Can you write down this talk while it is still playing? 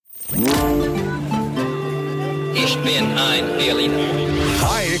Ich bin ein Berliner.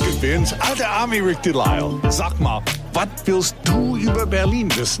 Hi, ich bin's, alter Army Rick Delisle. Sag mal, was willst du über Berlin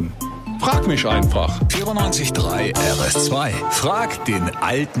wissen? Frag mich einfach. 94.3 RS2. Frag den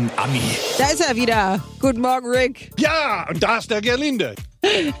alten Ami. Da ist er wieder. Guten Morgen, Rick. Ja, und da ist der Gerlinde.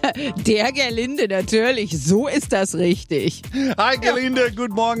 Der Gerlinde, natürlich. So ist das richtig. Hi Gerlinde,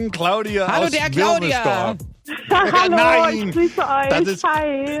 guten Morgen, Claudia. Hallo, aus der Claudia. Hallo, Nein, ich grüße euch. das ist-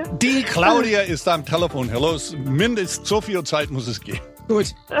 Hi. Die Claudia ist am Telefon. Hello, mindestens so viel Zeit muss es gehen.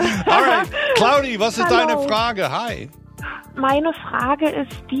 Gut. Alright, Claudia, was ist Hallo. deine Frage? Hi. Meine Frage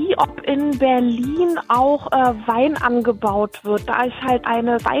ist die, ob in Berlin auch Wein angebaut wird, da ich halt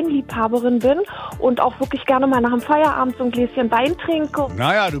eine Weinliebhaberin bin und auch wirklich gerne mal nach dem Feierabend so ein Gläschen Wein trinke.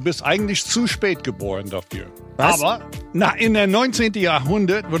 Naja, du bist eigentlich zu spät geboren dafür. Was? Aber in der 19.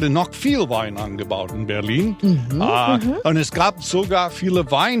 Jahrhundert wurde noch viel Wein angebaut in Berlin. Und es gab sogar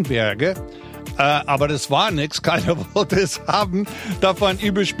viele Weinberge. Aber das war nichts, keiner wollte es haben. Davon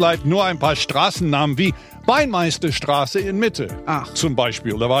übrig bleibt nur ein paar Straßennamen wie Weinmeisterstraße in Mitte. Ach. Zum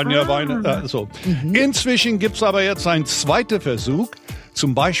Beispiel. Da waren ja Weine. So. Inzwischen gibt es aber jetzt einen zweiten Versuch.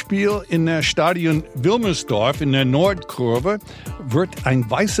 Zum Beispiel in der Stadion Wilmersdorf in der Nordkurve wird ein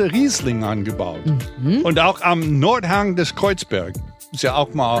weißer Riesling angebaut. Und auch am Nordhang des Kreuzberg. Ist ja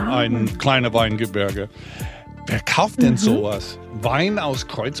auch mal ein kleiner Weingebirge. Wer kauft denn sowas? Wein aus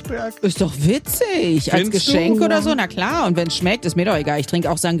Kreuzberg? Ist doch witzig. Als Findest Geschenk du? oder so, na klar. Und wenn es schmeckt, ist mir doch egal. Ich trinke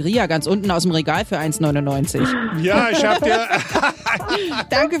auch Sangria ganz unten aus dem Regal für 1,99. Ja, ich hab dir...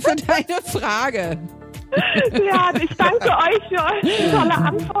 Danke für deine Frage. Ja, ich danke euch für eure tolle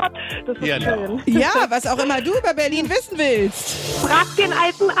Antwort. Das ist Ja, schön. Ja, was auch immer du über Berlin wissen willst. Fragt den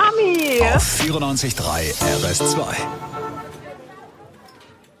alten Ami. Auf 94.3 RS2.